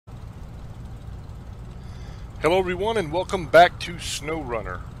Hello everyone and welcome back to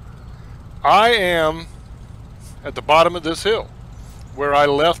SnowRunner. I am at the bottom of this hill where I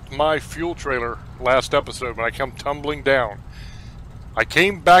left my fuel trailer last episode when I come tumbling down. I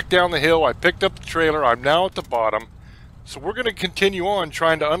came back down the hill, I picked up the trailer, I'm now at the bottom. So we're going to continue on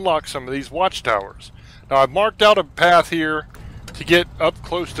trying to unlock some of these watchtowers. Now I've marked out a path here to get up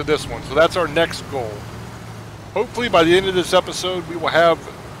close to this one, so that's our next goal. Hopefully by the end of this episode we will have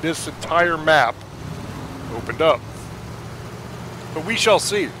this entire map opened up. But we shall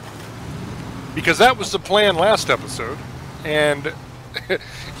see. Because that was the plan last episode, and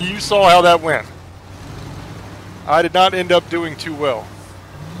you saw how that went. I did not end up doing too well.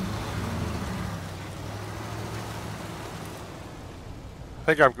 I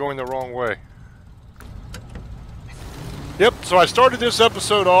think I'm going the wrong way. Yep, so I started this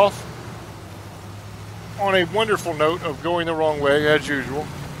episode off on a wonderful note of going the wrong way, as usual.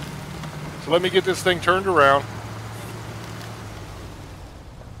 So let me get this thing turned around.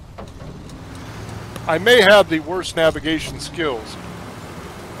 I may have the worst navigation skills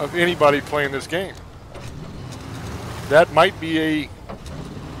of anybody playing this game. That might be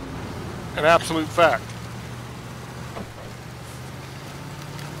an absolute fact.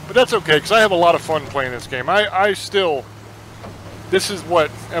 But that's okay, because I have a lot of fun playing this game. I still... This is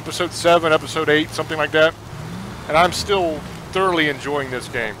what, episode 7, episode 8, something like that. And I'm still thoroughly enjoying this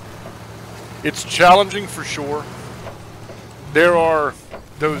game. It's challenging for sure. There are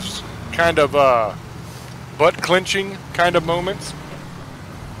those kind of butt-clenching kind of moments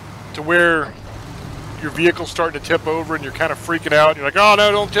to where your vehicle's starting to tip over and you're kind of freaking out. You're like, oh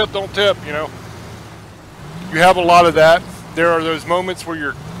no, don't tip, you know. You have a lot of that. There are those moments where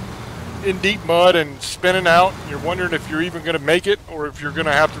you're in deep mud and spinning out. And you're wondering if you're even going to make it or if you're going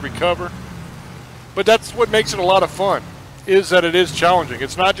to have to recover. But that's what makes it a lot of fun, is that it is challenging.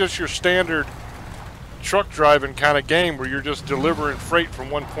 It's not just your standard truck driving kind of game where you're just delivering freight from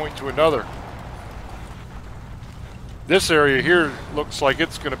one point to another. This area here looks like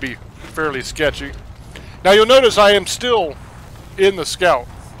it's going to be fairly sketchy. Now you'll notice I am still in the Scout.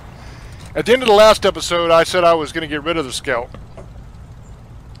 At the end of the last episode I said I was going to get rid of the Scout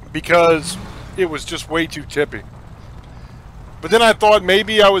because it was just way too tippy. But then I thought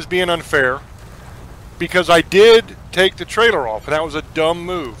maybe I was being unfair, because I did take the trailer off, and that was a dumb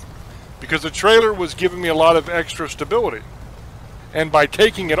move. Because the trailer was giving me a lot of extra stability. And by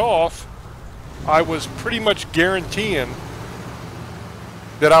taking it off, I was pretty much guaranteeing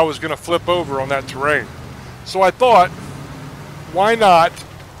that I was going to flip over on that terrain. So I thought, why not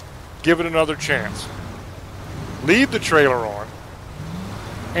give it another chance? Leave the trailer on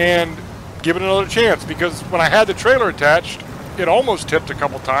and give it another chance. Because when I had the trailer attached, it almost tipped a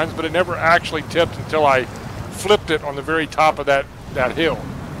couple times, but it never actually tipped until I flipped it on the very top of that hill.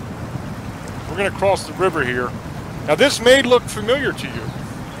 We're going to cross the river here. Now this may look familiar to you,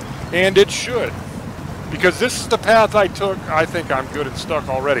 and it should, because this is the path I took. I think I'm good and stuck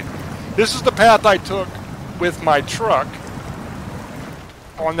already. This is the path I took with my truck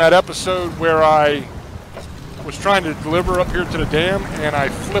on that episode where I was trying to deliver up here to the dam, and I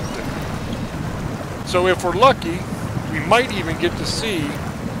flipped it. So if we're lucky, we might even get to see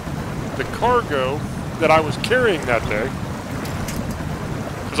the cargo that I was carrying that day,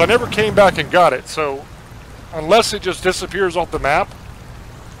 because I never came back and got it. So unless it just disappears off the map,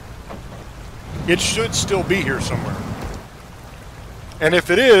 it should still be here somewhere. And if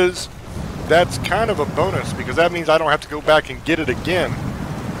it is, that's kind of a bonus, because that means I don't have to go back and get it again.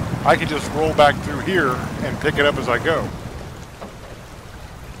 I can just roll back through here and pick it up as I go.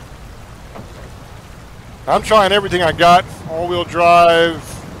 I'm trying everything I got. All-wheel drive.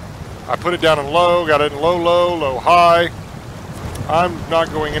 I put it down in low, got it in low, low, low, high. I'm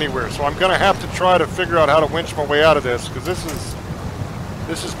not going anywhere, so I'm going to have to try to figure out how to winch my way out of this, because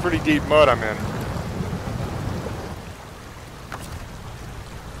this is pretty deep mud I'm in.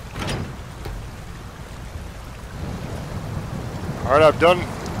 All right, I've done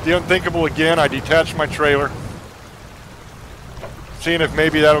the unthinkable again. I detached my trailer, seeing if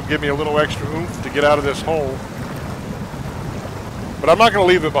maybe that'll give me a little extra oomph to get out of this hole. But I'm not going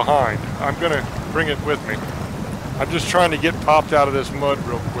to leave it behind. I'm going to bring it with me. I'm just trying to get popped out of this mud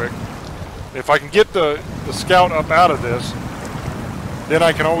real quick. If I can get the Scout up out of this, then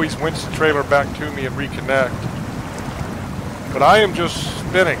I can always winch the trailer back to me and reconnect. But I am just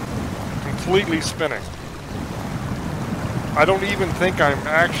spinning, completely spinning. I don't even think I'm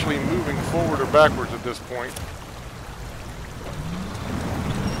actually moving forward or backwards at this point.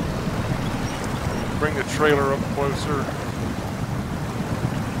 Bring the trailer up closer.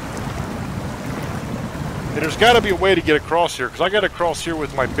 And there's got to be a way to get across here, because I got to cross here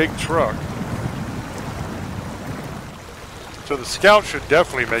with my big truck. So the scout should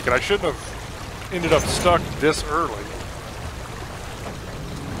definitely make it. I shouldn't have ended up stuck this early,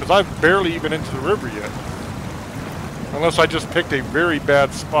 because I'm barely even into the river yet. Unless I just picked a very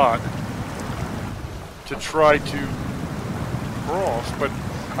bad spot to try to cross. But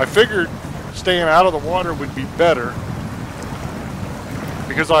I figured staying out of the water would be better,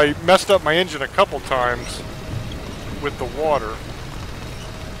 because I messed up my engine a couple times with the water.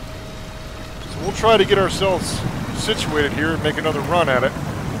 So we'll try to get ourselves situated here and make another run at it.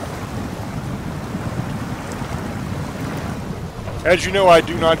 As you know, I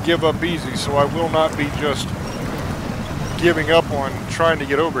do not give up easy, so I will not be just giving up on trying to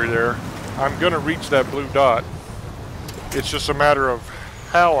get over there. I'm going to reach that blue dot. It's just a matter of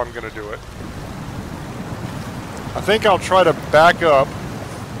how I'm going to do it. I think I'll try to back up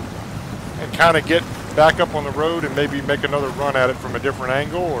and kind of get back up on the road and maybe make another run at it from a different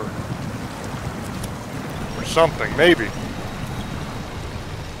angle or something, maybe.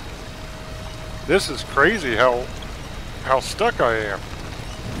 This is crazy how stuck I am.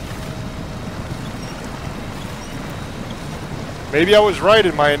 Maybe I was right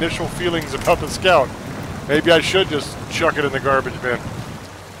in my initial feelings about the Scout. Maybe I should just chuck it in the garbage bin.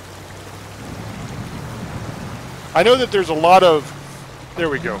 I know that there's a lot of, there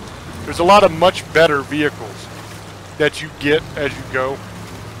we go, there's a lot of much better vehicles that you get as you go.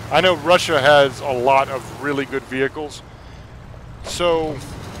 I know Russia has a lot of really good vehicles, so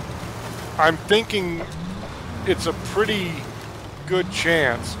I'm thinking it's a pretty good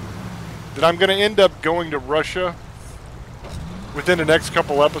chance that I'm going to end up going to Russia within the next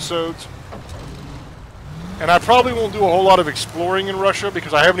couple episodes. And I probably won't do a whole lot of exploring in Russia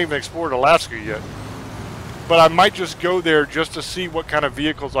because I haven't even explored Alaska yet. But I might just go there just to see what kind of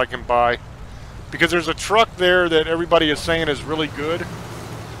vehicles I can buy, because there's a truck there that everybody is saying is really good,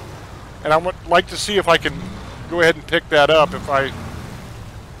 and I would like to see if I can go ahead and pick that up if I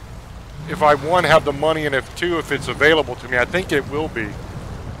one, have the money, and if two, if it's available to me. I think it will be.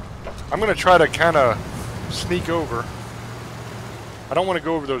 I'm going to try to kind of sneak over. I don't want to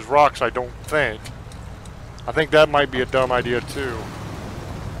go over those rocks, I don't think. I think that might be a dumb idea too.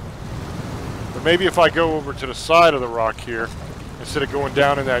 But maybe if I go over to the side of the rock here, instead of going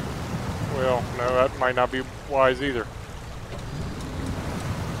down in that, well, no, that might not be wise either.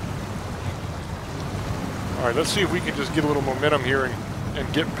 Alright, let's see if we can just get a little momentum here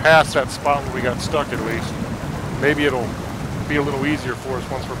and get past that spot where we got stuck at least. Maybe it'll be a little easier for us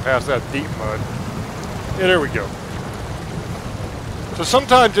once we're past that deep mud. Yeah, there we go. So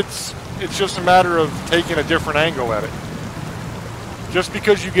sometimes it's just a matter of taking a different angle at it. Just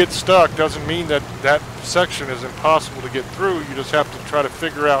because you get stuck doesn't mean that that section is impossible to get through. You just have to try to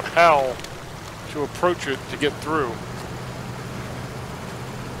figure out how to approach it to get through.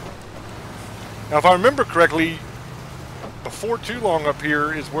 Now, if I remember correctly, before too long up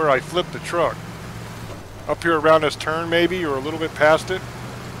here is where I flipped the truck. Up here around this turn maybe, or a little bit past it.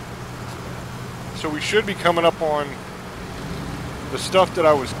 So we should be coming up on the stuff that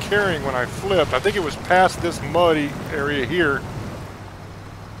I was carrying when I flipped. I think it was past this muddy area here,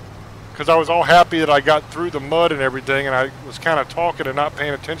 because I was all happy that I got through the mud and everything, and I was kind of talking and not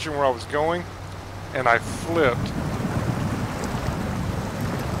paying attention where I was going, and I flipped.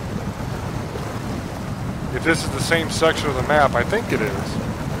 If this is the same section of the map, I think it is.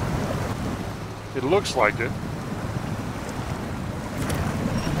 It looks like it.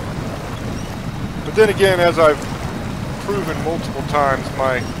 But then again, as I've proven multiple times,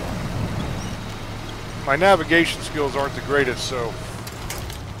 my navigation skills aren't the greatest, so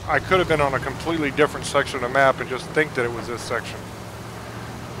I could have been on a completely different section of the map and just think that it was this section.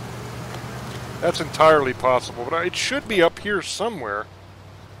 That's entirely possible, but it should be up here somewhere.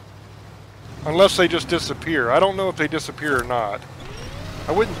 Unless they just disappear. I don't know if they disappear or not.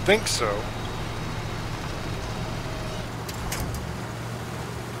 I wouldn't think so.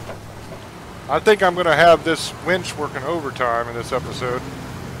 I think I'm going to have this winch working overtime in this episode.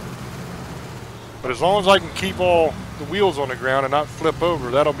 But as long as I can keep all the wheels on the ground and not flip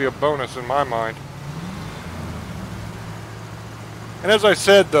over, that'll be a bonus in my mind. And as I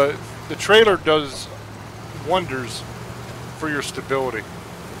said, the trailer does wonders for your stability.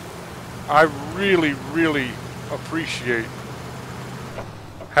 I really, really appreciate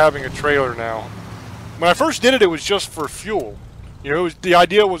having a trailer now. When I first did it, it was just for fuel. You know, the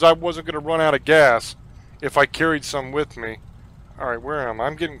idea was I wasn't going to run out of gas if I carried some with me. Alright, where am I?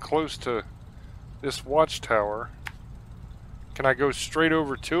 I'm getting close to this watchtower. Can I go straight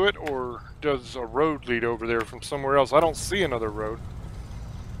over to it, or does a road lead over there from somewhere else? I don't see another road.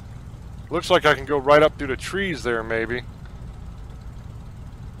 Looks like I can go right up through the trees there, maybe.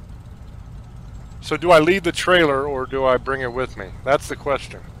 So do I leave the trailer or do I bring it with me? That's the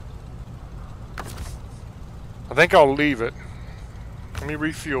question. I think I'll leave it. Let me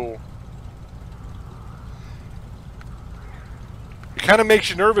refuel. It kind of makes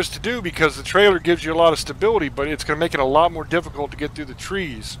you nervous to do because the trailer gives you a lot of stability, but it's going to make it a lot more difficult to get through the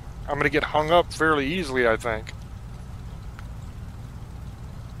trees. I'm going to get hung up fairly easily, I think.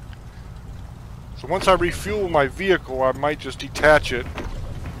 So once I refuel my vehicle, I might just detach it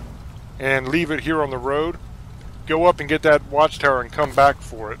and leave it here on the road, go up and get that watchtower and come back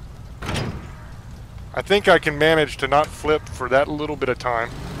for it. I think I can manage to not flip for that little bit of time.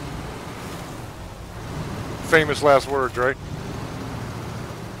 Famous last words, right?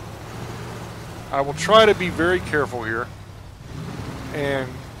 I will try to be very careful here and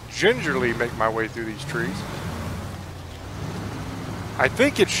gingerly make my way through these trees. I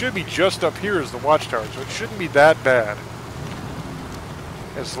think it should be just up here as the watchtower, so it shouldn't be that bad.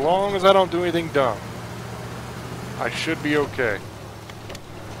 As long as I don't do anything dumb, I should be okay.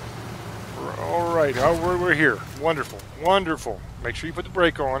 Alright, we're here. Wonderful, wonderful. Make sure you put the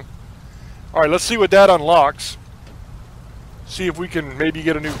brake on. Alright, let's see what that unlocks. See if we can maybe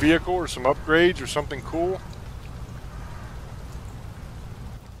get a new vehicle or some upgrades or something cool.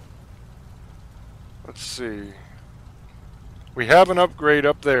 Let's see. We have an upgrade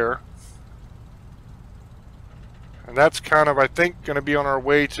up there. And that's kind of, I think, going to be on our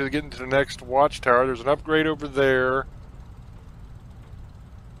way to getting to the next watchtower. There's an upgrade over there.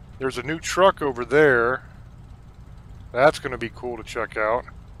 There's a new truck over there. That's going to be cool to check out.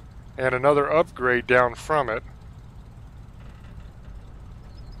 And another upgrade down from it.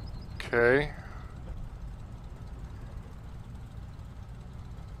 Okay.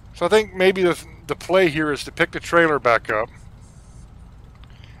 So I think maybe the play here is to pick the trailer back up.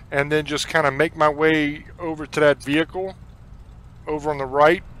 And then just kind of make my way over to that vehicle over on the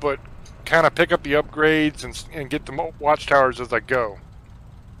right, but kind of pick up the upgrades and get the watchtowers as I go.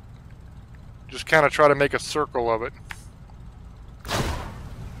 Just kind of try to make a circle of it. I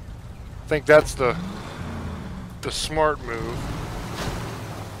think that's the smart move.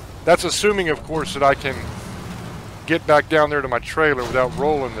 That's assuming, of course, that I can get back down there to my trailer without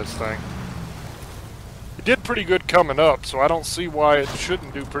rolling this thing. It did pretty good coming up, so I don't see why it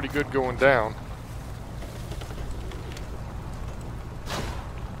shouldn't do pretty good going down.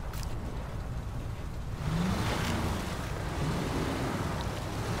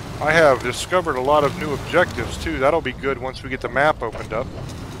 I have discovered a lot of new objectives too. That'll be good once we get the map opened up.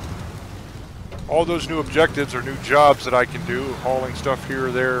 All those new objectives are new jobs that I can do, hauling stuff here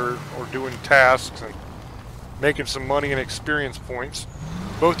or there, or doing tasks and making some money and experience points.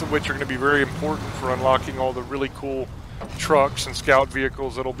 Both of which are going to be very important for unlocking all the really cool trucks and scout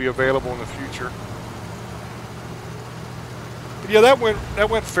vehicles that'll be available in the future. But yeah, that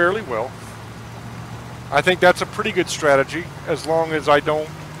went fairly well. I think that's a pretty good strategy, as long as I don't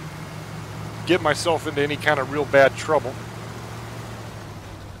get myself into any kind of real bad trouble.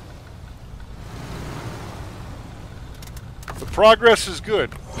 The progress is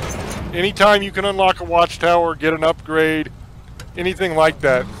good. Anytime you can unlock a watchtower, get an upgrade, anything like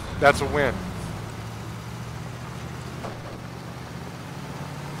that, that's a win.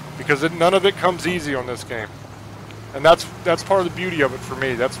 Because none of it comes easy on this game. And that's part of the beauty of it for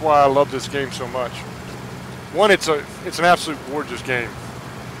me. That's why I love this game so much. One, it's an absolute gorgeous game.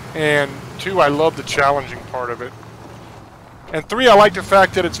 And two, I love the challenging part of it. And three, I like the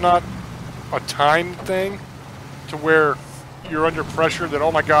fact that it's not a time thing to where you're under pressure that,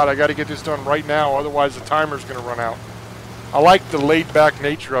 oh my god, I got to get this done right now, otherwise the timer's going to run out. I like the laid-back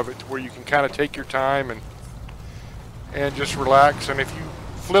nature of it, to where you can kind of take your time and just relax. And if you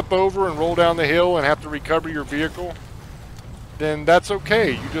flip over and roll down the hill and have to recover your vehicle, then that's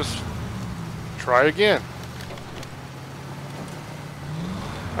okay. You just try again.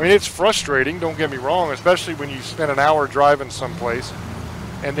 I mean, it's frustrating, don't get me wrong, especially when you spend an hour driving someplace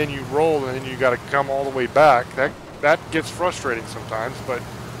and then you roll and then you got to come all the way back. That gets frustrating sometimes, but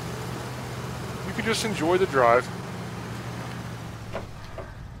you can just enjoy the drive.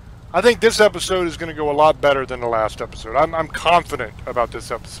 I think this episode is going to go a lot better than the last episode. I'm confident about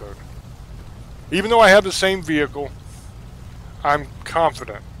this episode. Even though I have the same vehicle, I'm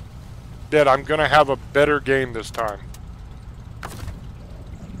confident that I'm going to have a better game this time.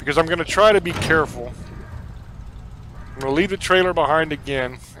 Because I'm going to try to be careful. I'm going to leave the trailer behind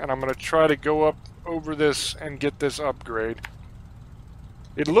again, and I'm going to try to go up over this and get this upgrade.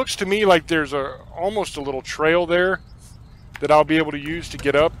 It looks to me like there's almost a little trail there that I'll be able to use to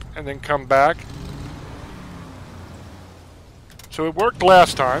get up and then come back. So it worked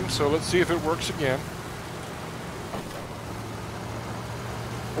last time, so let's see if it works again.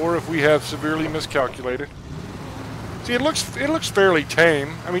 or if we have severely miscalculated. See, it looks fairly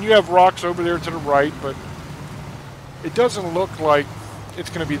tame. I mean, you have rocks over there to the right, but it doesn't look like it's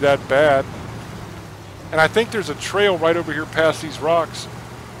going to be that bad. And I think there's a trail right over here past these rocks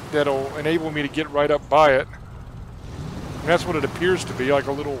that'll enable me to get right up by it. And that's what it appears to be, like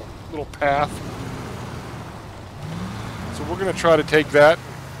a little path. So we're going to try to take that.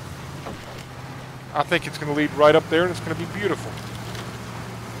 I think it's going to lead right up there, and it's going to be beautiful.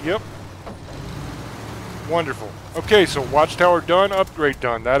 Yep. Wonderful. Okay, so watchtower done, upgrade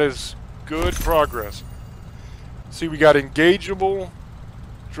done. That is good progress. See, we got engageable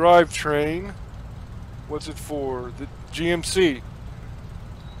drivetrain. What's it for? The GMC.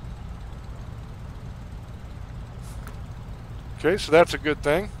 Okay, so that's a good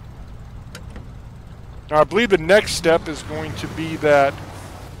thing. Now, I believe the next step is going to be that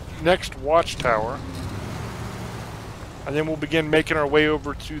next watchtower. And then we'll begin making our way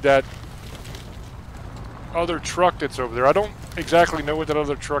over to that other truck that's over there. I don't exactly know what that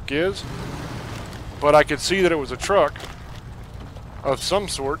other truck is, but I could see that it was a truck of some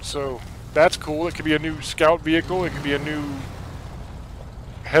sort, so that's cool. It could be a new scout vehicle. It could be a new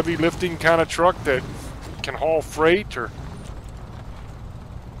heavy lifting kind of truck that can haul freight, or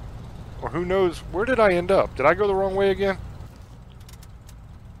who knows. Where did I end up? Did I go the wrong way again?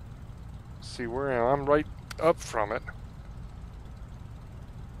 Let's see, where am I? I'm right up from it.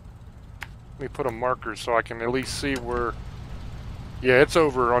 Let me put a marker so I can at least see where... Yeah, it's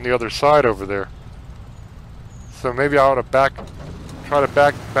over on the other side over there. So maybe I ought to try to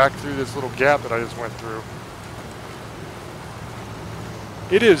back through this little gap that I just went through.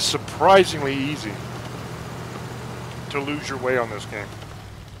 It is surprisingly easy to lose your way on this game.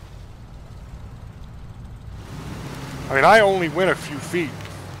 I mean, I only went a few feet,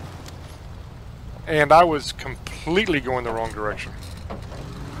 and I was completely going the wrong direction.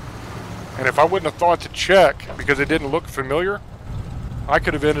 And if I wouldn't have thought to check, because it didn't look familiar, I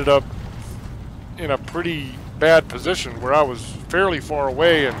could have ended up in a pretty bad position where I was fairly far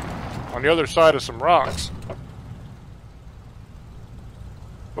away and on the other side of some rocks.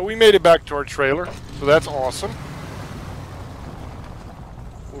 But we made it back to our trailer, so that's awesome.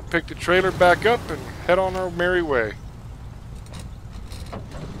 We'll pick the trailer back up and head on our merry way.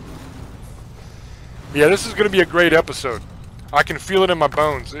 Yeah, this is going to be a great episode. I can feel it in my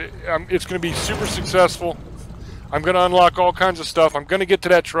bones. It's going to be super successful. I'm going to unlock all kinds of stuff. I'm going to get to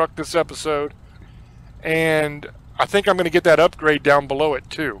that truck this episode. And I think I'm going to get that upgrade down below it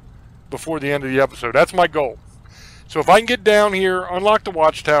too, before the end of the episode. That's my goal. So if I can get down here, unlock the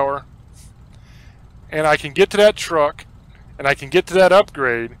watchtower, and I can get to that truck, and I can get to that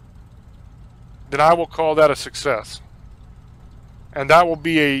upgrade, then I will call that a success. And that will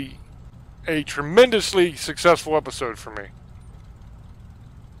be a tremendously successful episode for me.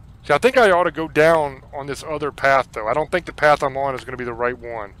 See, I think I ought to go down on this other path, though. I don't think the path I'm on is going to be the right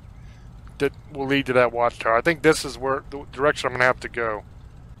one that will lead to that watchtower. I think this is where the direction I'm going to have to go.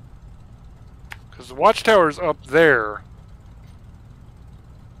 Because the watchtower is up there.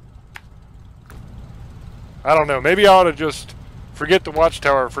 I don't know. Maybe I ought to just forget the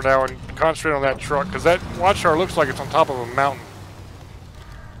watchtower for now and concentrate on that truck. Because that watchtower looks like it's on top of a mountain.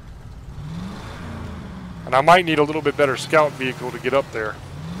 And I might need a little bit better scout vehicle to get up there.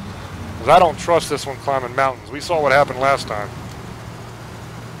 Because I don't trust this one climbing mountains. We saw what happened last time.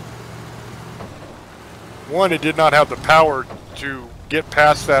 One, it did not have the power to get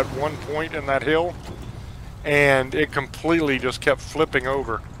past that one point in that hill. And it completely just kept flipping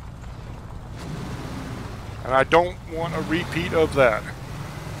over. And I don't want a repeat of that.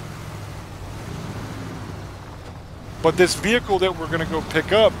 But this vehicle that we're going to go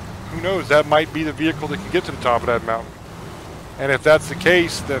pick up, who knows, that might be the vehicle that can get to the top of that mountain. And if that's the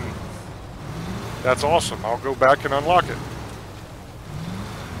case, then that's awesome. I'll go back and unlock it.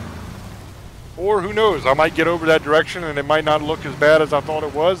 Or who knows, I might get over that direction and it might not look as bad as I thought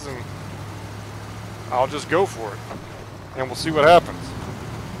it was, and I'll just go for it. And we'll see what happens.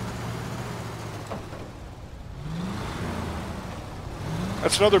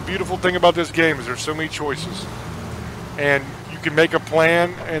 That's another beautiful thing about this game, is there's so many choices. And you can make a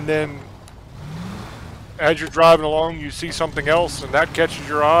plan, and then as you're driving along, you see something else, and that catches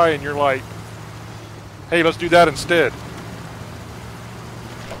your eye, and you're like, hey, let's do that instead.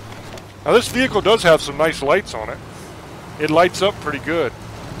 Now this vehicle does have some nice lights on it. It lights up pretty good.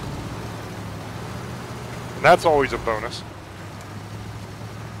 And that's always a bonus.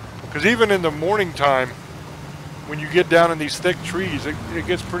 Because even in the morning time, when you get down in these thick trees, it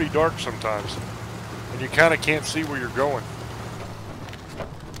gets pretty dark sometimes. And you kind of can't see where you're going.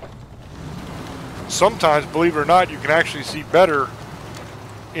 Sometimes, believe it or not, you can actually see better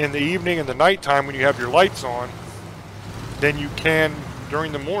in the evening and the nighttime when you have your lights on than you can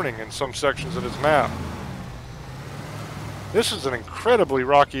during the morning in some sections of this map. This is an incredibly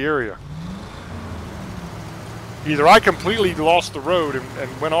rocky area. Either I completely lost the road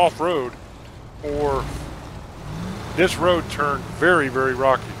and went off-road, or this road turned very, very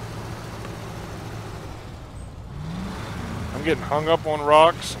rocky. I'm getting hung up on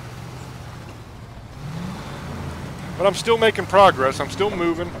rocks. But I'm still making progress. I'm still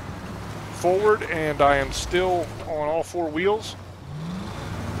moving forward, and I am still on all four wheels.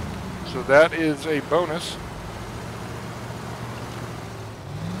 So that is a bonus.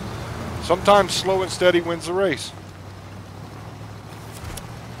 Sometimes slow and steady wins the race.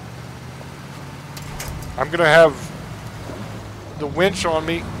 I'm going to have the winch on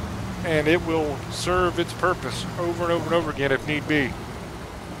me, and it will serve its purpose over and over and over again if need be.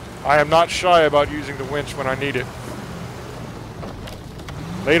 I am not shy about using the winch when I need it.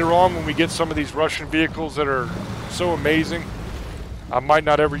 Later on, when we get some of these Russian vehicles that are so amazing, I might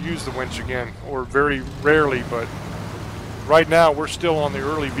not ever use the winch again, or very rarely, but right now we're still on the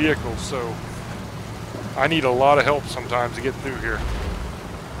early vehicles, so I need a lot of help sometimes to get through here.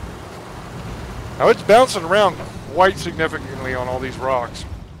 Now it's bouncing around quite significantly on all these rocks.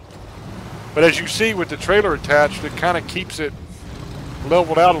 But as you see with the trailer attached, it kind of keeps it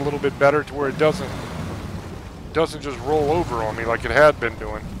leveled out a little bit better to where it doesn't just roll over on me like it had been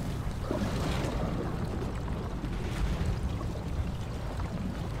doing.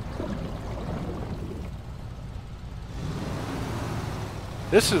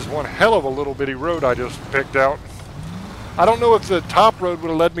 This is one hell of a little bitty road I just picked out. I don't know if the top road would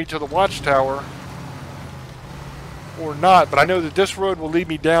have led me to the watchtower or not, but I know that this road will lead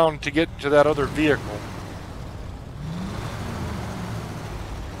me down to get to that other vehicle.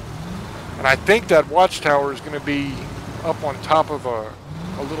 And I think that watchtower is going to be up on top of a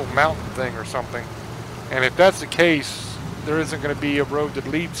little mountain thing or something. And if that's the case, there isn't going to be a road that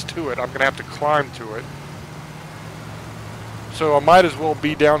leads to it. I'm going to have to climb to it. So I might as well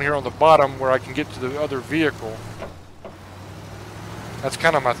be down here on the bottom where I can get to the other vehicle. That's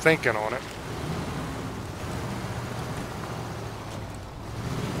kind of my thinking on it.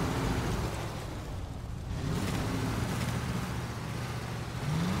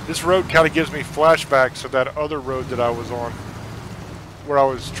 This road kind of gives me flashbacks of that other road that I was on, where I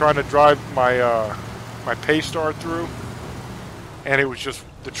was trying to drive my my Paystar through, and it was just,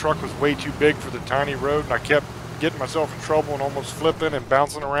 the truck was way too big for the tiny road, and I kept getting myself in trouble and almost flipping and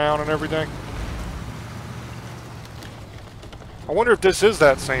bouncing around and everything. I wonder if this is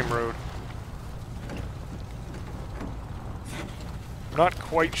that same road. Not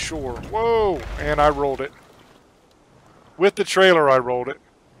quite sure. Whoa! And I rolled it. With the trailer I rolled it.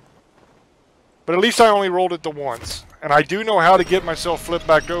 But at least I only rolled it the once. And I do know how to get myself flipped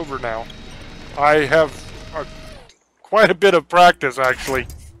back over now. I have quite a bit of practice actually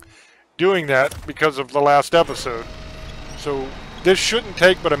doing that because of the last episode. So this shouldn't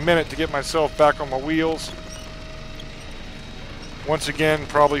take but a minute to get myself back on my wheels. Once again,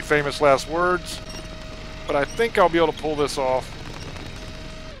 probably famous last words. But I think I'll be able to pull this off.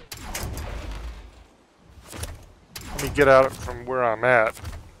 Let me get out from where I'm at.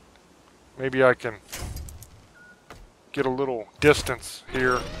 Maybe I can get a little distance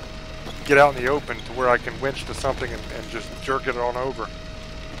here, get out in the open to where I can winch to something and just jerk it on over.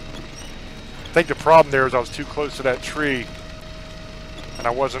 I think the problem there is I was too close to that tree and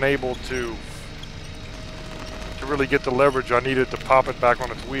I wasn't able to really get the leverage I needed to pop it back on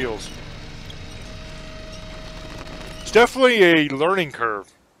its wheels. It's definitely a learning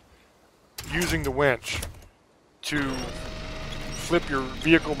curve using the winch to flip your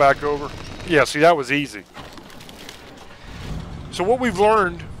vehicle back over. Yeah, see, that was easy. So what we've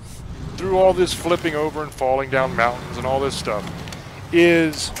learned through all this flipping over and falling down mountains and all this stuff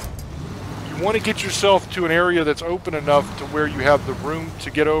is you want to get yourself to an area that's open enough to where you have the room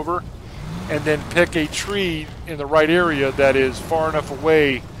to get over, and then pick a tree in the right area that is far enough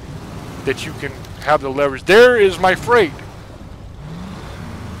away that you can have the leverage. There is my freight.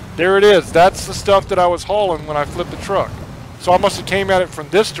 There it is. That's the stuff that I was hauling when I flipped the truck. So I must have came at it from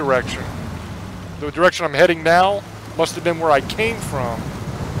this direction. The direction I'm heading now must have been where I came from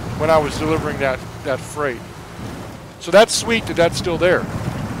when I was delivering that freight. So that's sweet that that's still there.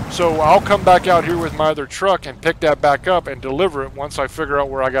 So I'll come back out here with my other truck and pick that back up and deliver it once I figure out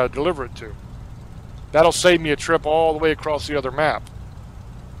where I got to deliver it to. That'll save me a trip all the way across the other map.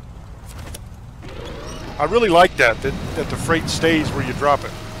 I really like that the freight stays where you drop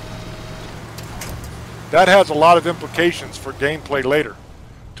it. That has a lot of implications for gameplay later,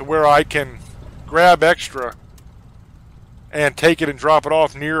 to where I can grab extra and take it and drop it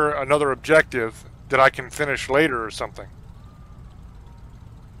off near another objective that I can finish later or something.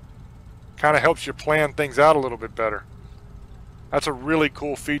 Kind of helps you plan things out a little bit better. That's a really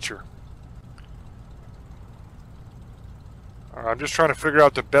cool feature. I'm just trying to figure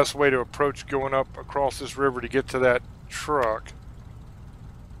out the best way to approach going up across this river to get to that truck.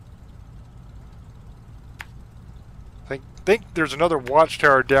 I think there's another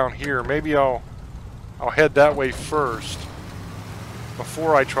watchtower down here. Maybe I'll head that way first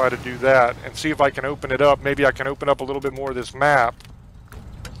before I try to do that and see if I can open it up. Maybe I can open up a little bit more of this map,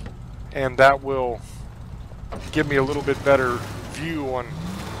 and that will give me a little bit better view on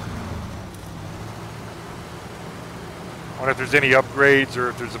if there's any upgrades or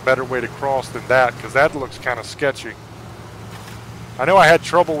if there's a better way to cross than that, because that looks kind of sketchy. I know I had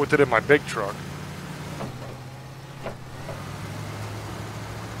trouble with it in my big truck.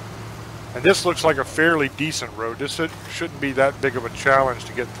 And this looks like a fairly decent road. This shouldn't be that big of a challenge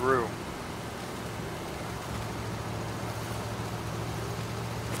to get through.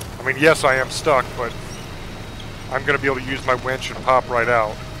 I mean, yes, I am stuck, but I'm going to be able to use my winch and pop right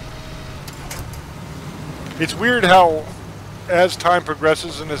out. It's weird how, as time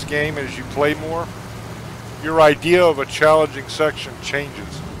progresses in this game, as you play more, your idea of a challenging section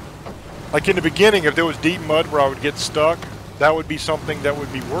changes. Like in the beginning, if there was deep mud where I would get stuck, that would be something that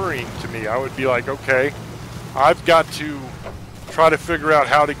would be worrying to me. I would be like, okay, I've got to try to figure out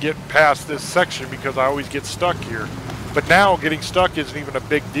how to get past this section because I always get stuck here. But now getting stuck isn't even a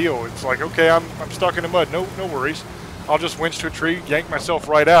big deal. It's like, okay, I'm stuck in the mud. No worries. I'll just winch to a tree, yank myself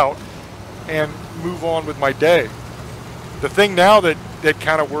right out, and move on with my day. The thing now that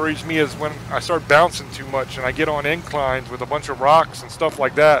kind of worries me is when I start bouncing too much and I get on inclines with a bunch of rocks and stuff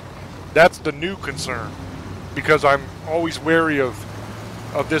like that. That's the new concern, because I'm always wary of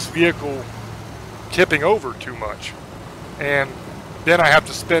this vehicle tipping over too much. And then I have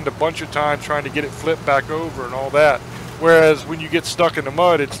to spend a bunch of time trying to get it flipped back over and all that. Whereas when you get stuck in the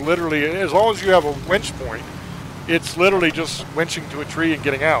mud, it's literally, as long as you have a winch point, it's literally just winching to a tree and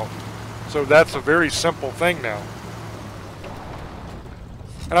getting out. So that's a very simple thing now.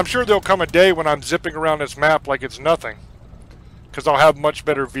 And I'm sure there'll come a day when I'm zipping around this map like it's nothing, because I'll have much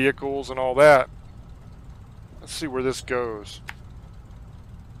better vehicles and all that. Let's see where this goes.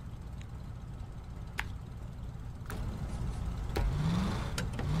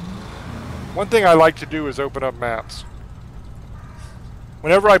 One thing I like to do is open up maps.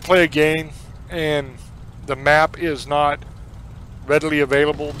 Whenever I play a game and the map is not readily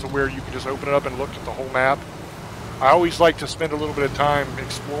available to where you can just open it up and look at the whole map, I always like to spend a little bit of time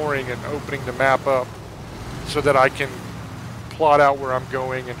exploring and opening the map up so that I can plot out where I'm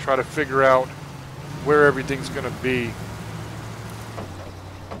going and try to figure out where everything's going to be.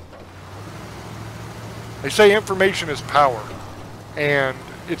 They say information is power, and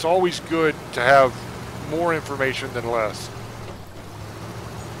it's always good to have more information than less.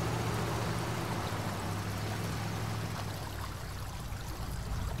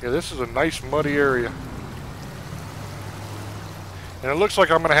 Yeah, this is a nice muddy area. And it looks like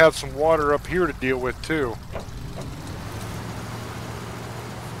I'm going to have some water up here to deal with too.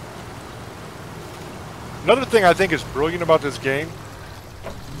 Another thing I think is brilliant about this game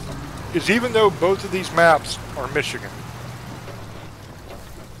is even though both of these maps are Michigan,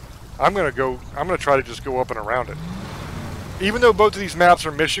 I'm going to try to just go up and around it. Even though both of these maps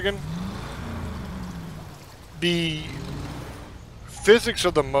are Michigan, the physics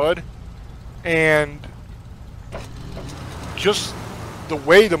of the mud and just the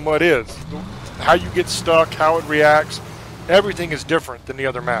way the mud is, how you get stuck, how it reacts, everything is different than the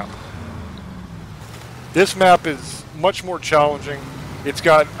other map. This map is much more challenging. It's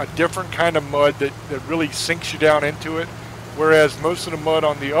got a different kind of mud that really sinks you down into it, whereas most of the mud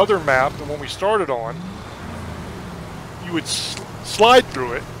on the other map, the one we started on, you would slide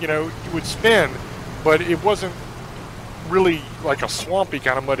through it, you know, you would spin, but it wasn't really like a swampy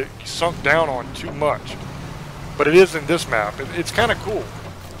kind of mud. It sunk down on too much. But it is in this map. It's kind of cool.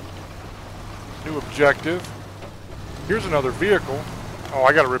 New objective. Here's another vehicle. Oh,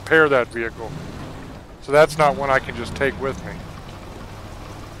 I got to repair that vehicle. So that's not one I can just take with me.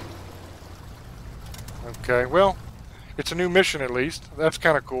 Okay, well, it's a new mission at least. That's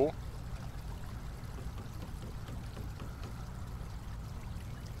kind of cool.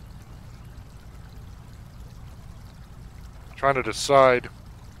 Trying to decide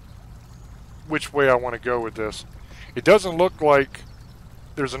which way I want to go with this. It doesn't look like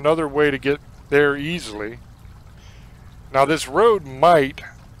there's another way to get there easily. Now this road might,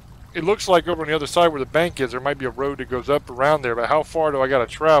 it looks like over on the other side where the bank is, there might be a road that goes up around there, but how far do I got to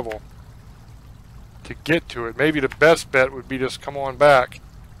travel? to get to it. Maybe the best bet would be just come on back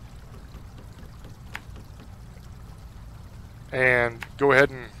and go ahead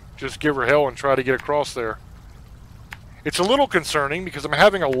and just give her hell and try to get across there. It's a little concerning because I'm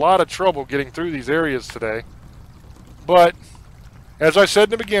having a lot of trouble getting through these areas today. But, as I said in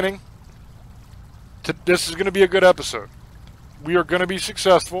the beginning, this is going to be a good episode. We are going to be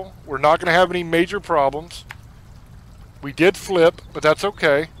successful. We're not going to have any major problems. We did flip, but that's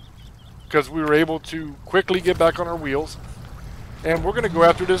okay, because we were able to quickly get back on our wheels. And we're going to go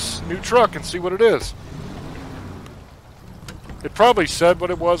after this new truck and see what it is. It probably said what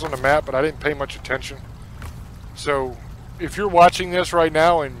it was on the map, but I didn't pay much attention. So, if you're watching this right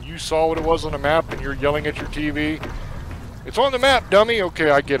now and you saw what it was on the map and you're yelling at your TV, it's on the map, dummy.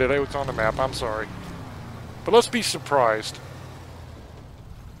 Okay, I get it. It's on the map. I'm sorry. But let's be surprised.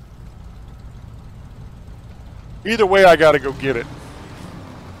 Either way, I gotta go get it.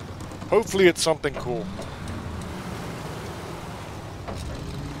 Hopefully it's something cool.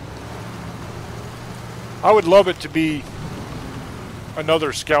 I would love it to be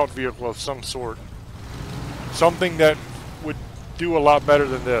another scout vehicle of some sort. Something that would do a lot better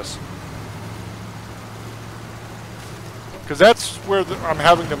than this. Because that's where I'm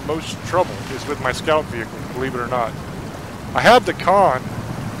having the most trouble, is with my scout vehicle, believe it or not. I have the Con,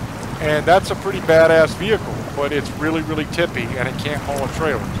 and that's a pretty badass vehicle, but it's really, really tippy, and it can't haul a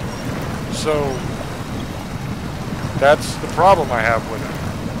trailer. So, that's the problem I have with it.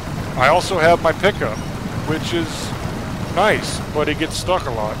 I also have my pickup, which is nice, but it gets stuck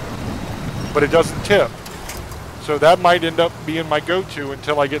a lot. But it doesn't tip. So that might end up being my go-to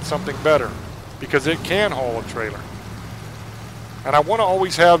until I get something better, because it can haul a trailer. And I want to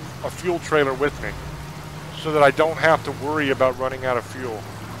always have a fuel trailer with me, so that I don't have to worry about running out of fuel.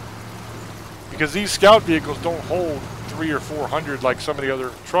 Because these scout vehicles don't hold 300 or 400 like some of the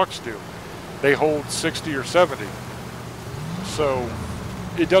other trucks do. They hold 60 or 70. So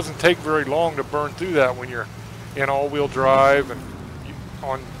it doesn't take very long to burn through that when you're in all-wheel drive, and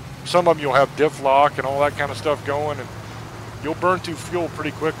on some of them you'll have diff lock and all that kind of stuff going, and you'll burn through fuel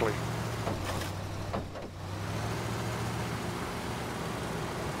pretty quickly.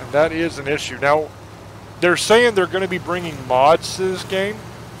 And that is an issue. Now, they're saying they're going to be bringing mods to this game,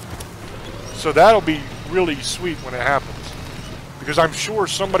 so that'll be really sweet when it happens. Because I'm sure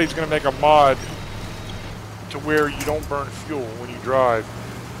somebody's going to make a mod to where you don't burn fuel when you drive,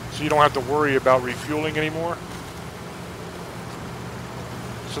 so you don't have to worry about refueling anymore.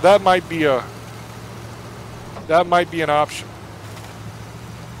 So that might be an option.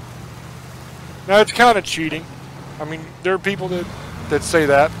 Now, it's kind of cheating. I mean, there are people that say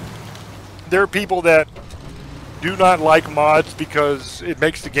that. There are people that do not like mods because it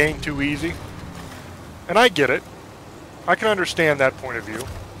makes the game too easy. And I get it. I can understand that point of view.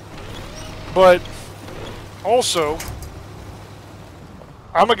 But also,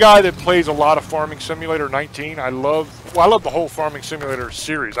 I'm a guy that plays a lot of Farming Simulator 19. I love the whole Farming Simulator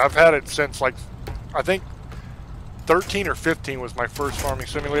series. I've had it since, like, I think 13 or 15 was my first Farming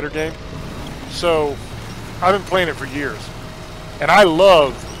Simulator game. So I've been playing it for years. And I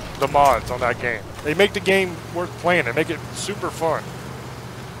love the mods on that game. They make the game worth playing. They make it super fun.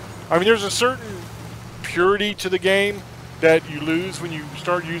 I mean, there's a certain purity to the game that you lose when you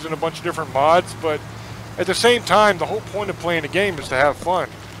start using a bunch of different mods, but at the same time, the whole point of playing a game is to have fun.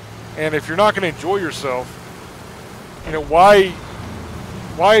 And if you're not going to enjoy yourself, you know, why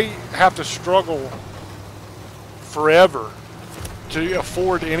have to struggle forever to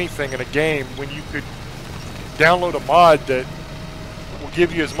afford anything in a game when you could download a mod that will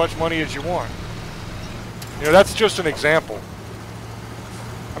give you as much money as you want? You know, that's just an example.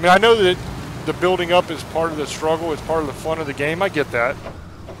 I mean, I know that the building up is part of the struggle, it's part of the fun of the game, I get that.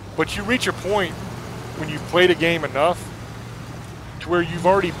 But you reach a point when you've played a game enough to where you've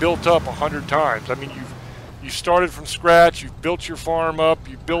already built up 100 times. I mean, you started from scratch, you've built your farm up,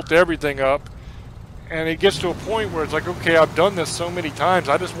 you've built everything up, and it gets to a point where it's like, okay, I've done this so many times,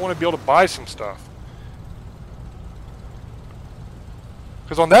 I just want to be able to buy some stuff.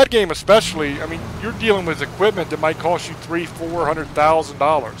 Because on that game especially, I mean, you're dealing with equipment that might cost you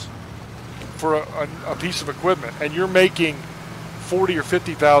 $300,000-$400,000 for a piece of equipment, and you're making $40,000 or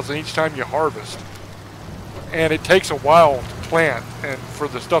 $50,000 each time you harvest. And it takes a while to plant and for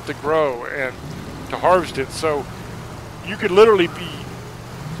the stuff to grow and to harvest it. So you could literally be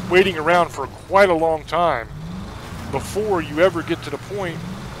waiting around for quite a long time before you ever get to the point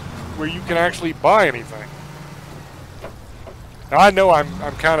where you can actually buy anything. Now, I know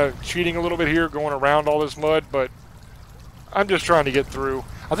I'm kind of cheating a little bit here, going around all this mud, but I'm just trying to get through.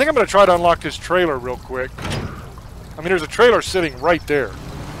 I think I'm going to try to unlock this trailer real quick. I mean, there's a trailer sitting right there.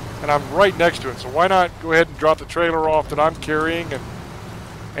 And I'm right next to it, so why not go ahead and drop the trailer off that I'm carrying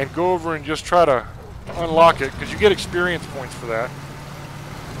and go over and just try to unlock it, because you get experience points for that.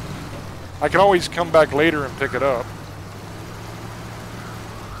 I can always come back later and pick it up.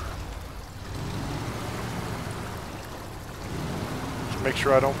 Just make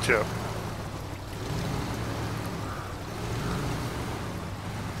sure I don't tip.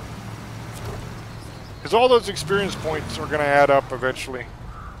 Because all those experience points are going to add up eventually.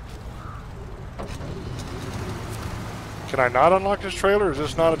 Can I not unlock this trailer? Is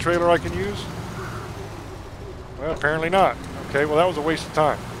this not a trailer I can use? Well, apparently not. Okay, well that was a waste of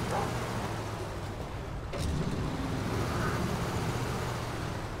time.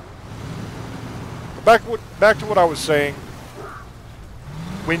 But back to what I was saying.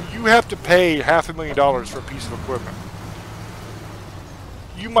 When you have to pay $500,000 for a piece of equipment,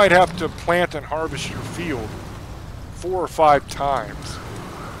 you might have to plant and harvest your field 4 or 5 times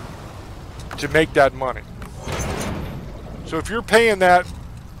to make that money. So if you're paying that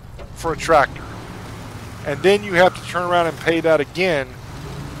for a tractor, and then you have to turn around and pay that again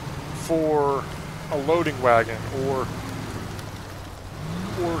for a loading wagon or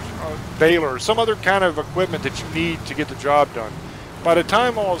a baler or some other kind of equipment that you need to get the job done, by the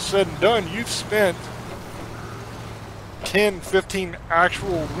time all is said and done, you've spent 10, 15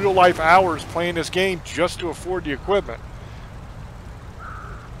 actual real-life hours playing this game just to afford the equipment.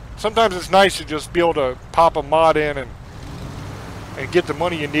 Sometimes it's nice to just be able to pop a mod in and get the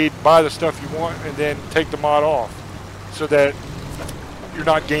money you need, buy the stuff you want, and then take the mod off, so that you're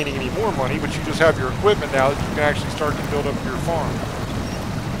not gaining any more money, but you just have your equipment now that you can actually start to build up your farm.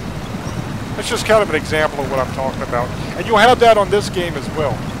 That's just kind of an example of what I'm talking about. And you'll have that on this game as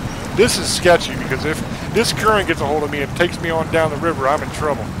well. This is sketchy, because if this current gets a hold of me and takes me on down the river, I'm in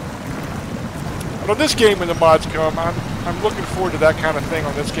trouble. But on this game, when the mods come, I'm looking forward to that kind of thing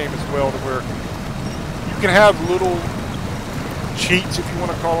on this game as well, to where you can have little cheats, if you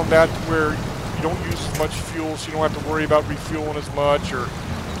want to call them that, where you don't use as much fuel, so you don't have to worry about refueling as much, or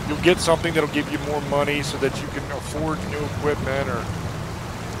you'll get something that'll give you more money so that you can afford new equipment or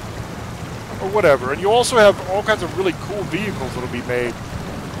whatever. And you also have all kinds of really cool vehicles that'll be made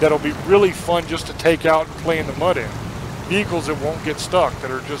that'll be really fun just to take out and play in the mud in. Vehicles that won't get stuck,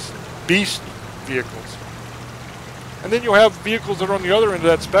 that are just beast vehicles. And then you'll have vehicles that are on the other end of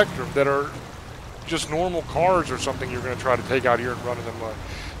that spectrum that are just normal cars or something you're going to try to take out here and run in the mud.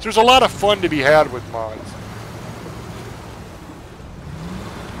 So there's a lot of fun to be had with mods.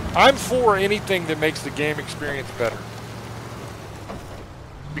 I'm for anything that makes the game experience better.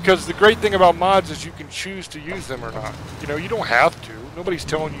 Because the great thing about mods is you can choose to use them or not. You know, you don't have to. Nobody's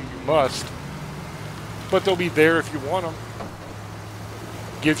telling you you must. But they'll be there if you want them.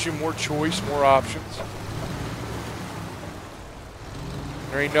 Gives you more choice, more options.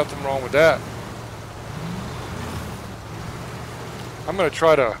 There ain't nothing wrong with that. I'm going to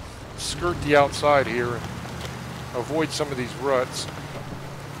try to skirt the outside here and avoid some of these ruts.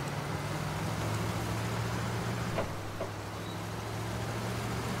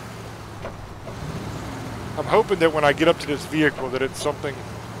 I'm hoping that when I get up to this vehicle that it's something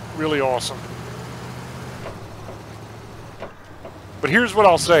really awesome. But here's what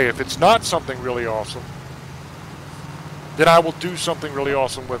I'll say. If it's not something really awesome, then I will do something really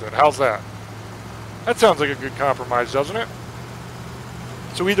awesome with it. How's that? That sounds like a good compromise, doesn't it?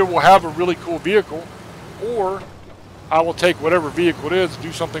 So either we'll have a really cool vehicle, or I will take whatever vehicle it is and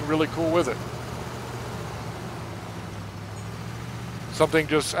do something really cool with it. Something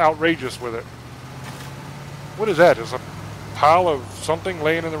just outrageous with it. What is that? Just a pile of something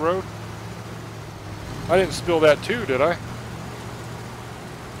laying in the road? I didn't spill that too, did I?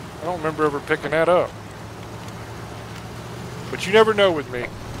 I don't remember ever picking that up. But you never know with me.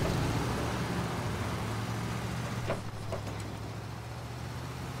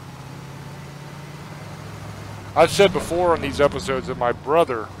 I've said before on these episodes that my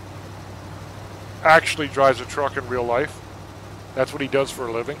brother actually drives a truck in real life. That's what he does for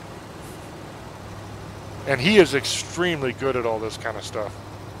a living. And he is extremely good at all this kind of stuff.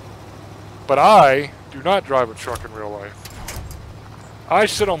 But I do not drive a truck in real life. I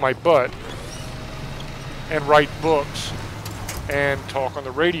sit on my butt and write books and talk on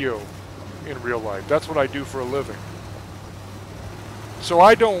the radio in real life. That's what I do for a living. So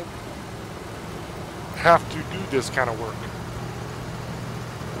I don't have to do this kind of work.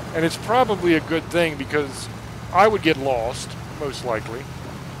 And it's probably a good thing, because I would get lost, most likely.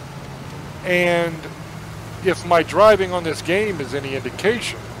 And if my driving on this game is any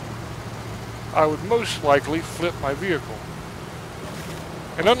indication, I would most likely flip my vehicle.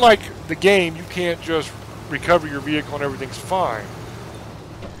 And unlike the game, you can't just recover your vehicle and everything's fine.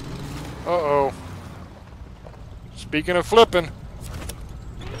 Uh-oh. Speaking of flipping,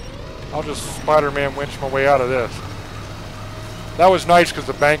 I'll just Spider-Man winch my way out of this. That was nice because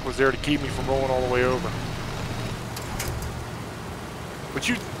the bank was there to keep me from rolling all the way over. But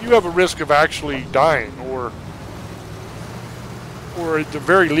you have a risk of actually dying, or at the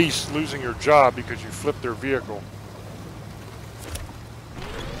very least losing your job because you flipped their vehicle.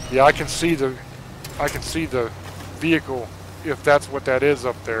 Yeah, I can see the vehicle, if that's what that is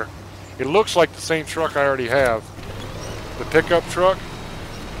up there. It looks like the same truck I already have. The pickup truck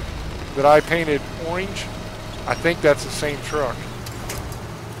that I painted orange, I think that's the same truck.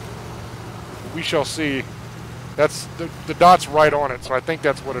 We shall see. That's the dot's right on it, so I think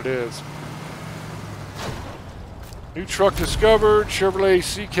that's what it is. New truck discovered, Chevrolet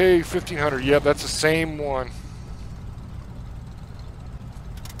CK 1500. Yep, that's the same one.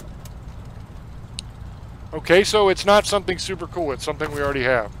 Okay, so it's not something super cool. It's something we already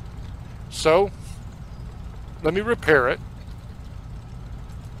have. So, let me repair it.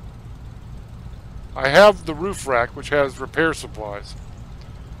 I have the roof rack, which has repair supplies.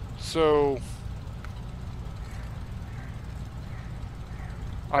 So,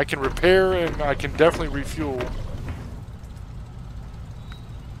 I can repair and I can definitely refuel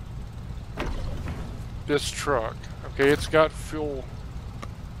this truck. Okay, it's got fuel.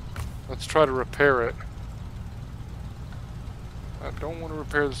 Let's try to repair it. I don't want to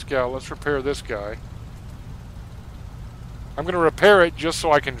repair the Scout. Let's repair this guy. I'm going to repair it just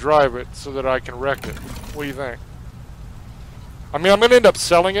so I can drive it so that I can wreck it. What do you think? I mean, I'm going to end up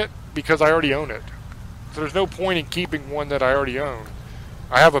selling it because I already own it. So there's no point in keeping one that I already own.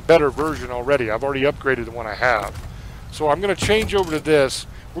 I have a better version already. I've already upgraded the one I have. So I'm going to change over to this.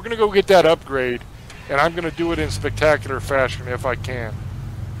 We're going to go get that upgrade, and I'm going to do it in spectacular fashion if I can.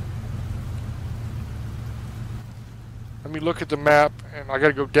 Let me look at the map, and I got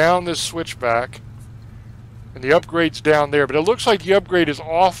to go down this switchback, and the upgrade's down there. But it looks like the upgrade is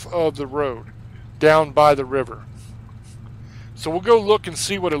off of the road, down by the river. So we'll go look and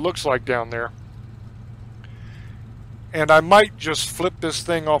see what it looks like down there. And I might just flip this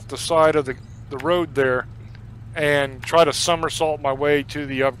thing off the side of the road there and try to somersault my way to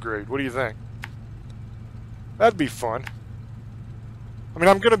the upgrade. What do you think? That'd be fun. I mean,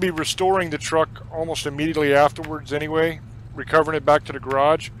 I'm going to be restoring the truck almost immediately afterwards anyway, recovering it back to the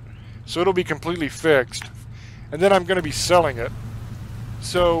garage. So it'll be completely fixed. And then I'm going to be selling it.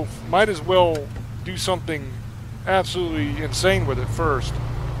 So might as well do something absolutely insane with it first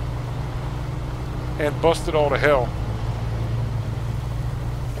and bust it all to hell.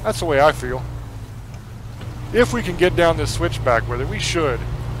 That's the way I feel. If we can get down this switchback with it, we should.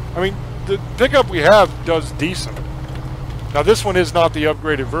 I mean, the pickup we have does decent. Now this one is not the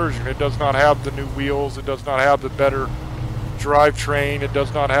upgraded version. It does not have the new wheels. It does not have the better drivetrain. It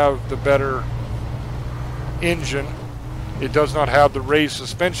does not have the better engine. It does not have the raised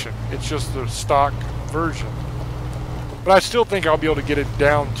suspension. It's just the stock version. But I still think I'll be able to get it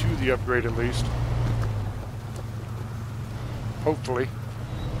down to the upgrade at least. Hopefully.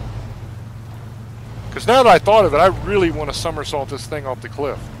 Because now that I thought of it, I really want to somersault this thing off the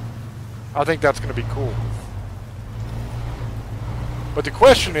cliff. I think that's going to be cool. But the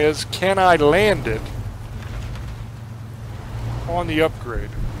question is, can I land it on the upgrade?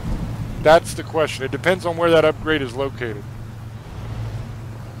 That's the question. It depends on where that upgrade is located.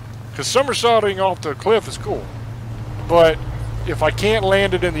 Because somersaulting off the cliff is cool. But if I can't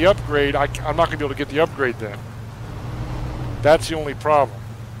land it in the upgrade, I'm not going to be able to get the upgrade then. That's the only problem.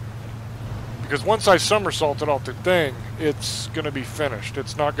 Because once I somersault it off the thing, it's going to be finished.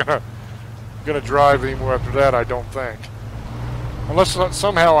 It's not going to drive anymore after that, I don't think. Unless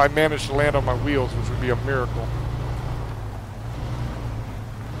somehow I manage to land on my wheels, which would be a miracle.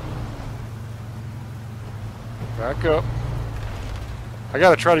 Back up. I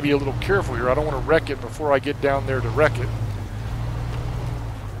got to try to be a little careful here. I don't want to wreck it before I get down there to wreck it.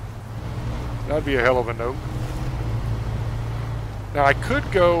 That'd be a hell of a note. Now I could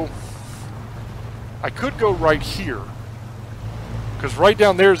go right here. Because right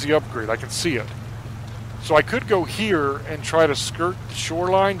down there is the upgrade. I can see it. So I could go here and try to skirt the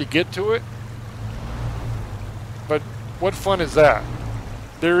shoreline to get to it. But what fun is that?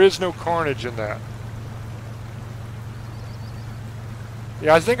 There is no carnage in that.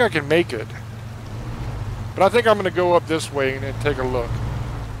 Yeah, I think I can make it. But I think I'm going to go up this way and take a look.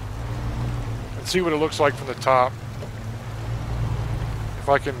 And see what it looks like from the top. If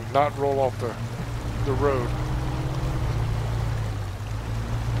I can not roll off the road.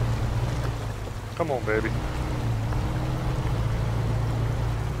 Come on, baby.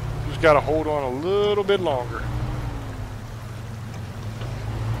 Just got to hold on a little bit longer.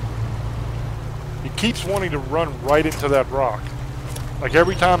 it keeps wanting to run right into that rock. Like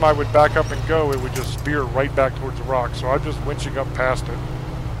every time I would back up and go, it would just spear right back towards the rock. So I'm just winching up past it.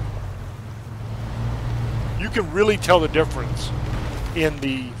 You can really tell the difference in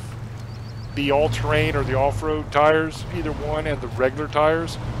the all-terrain or the off-road tires, either one, and the regular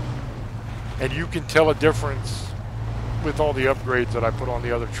tires. And you can tell a difference with all the upgrades that I put on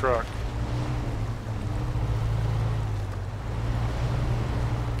the other truck.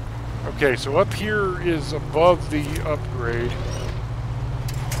 Okay, so up here is above the upgrade.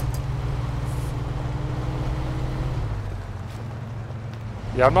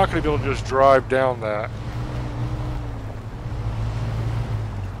 Yeah, I'm not going to be able to just drive down that.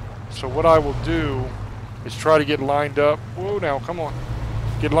 So what I will do is try to get lined up. Whoa, now, come on.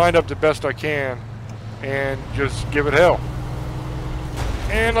 Get lined up the best I can and just give it hell.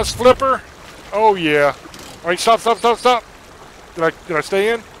 And let's flip her. Oh, yeah. All right, stop, stop, stop, stop. Did I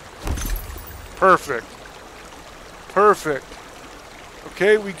stay in? Perfect. Perfect.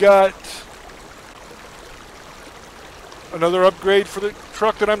 Okay, we got another upgrade for the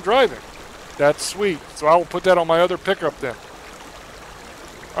truck that I'm driving. That's sweet. So I will put that on my other pickup then.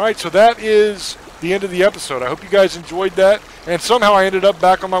 Alright, so that is the end of the episode. I hope you guys enjoyed that. And somehow I ended up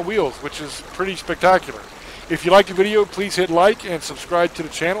back on my wheels, which is pretty spectacular. If you liked the video, please hit like and subscribe to the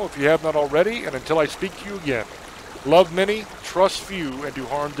channel if you have not already. And until I speak to you again, love many, trust few, and do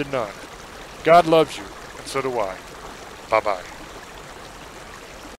harm to none. God loves you, and so do I. Bye-bye.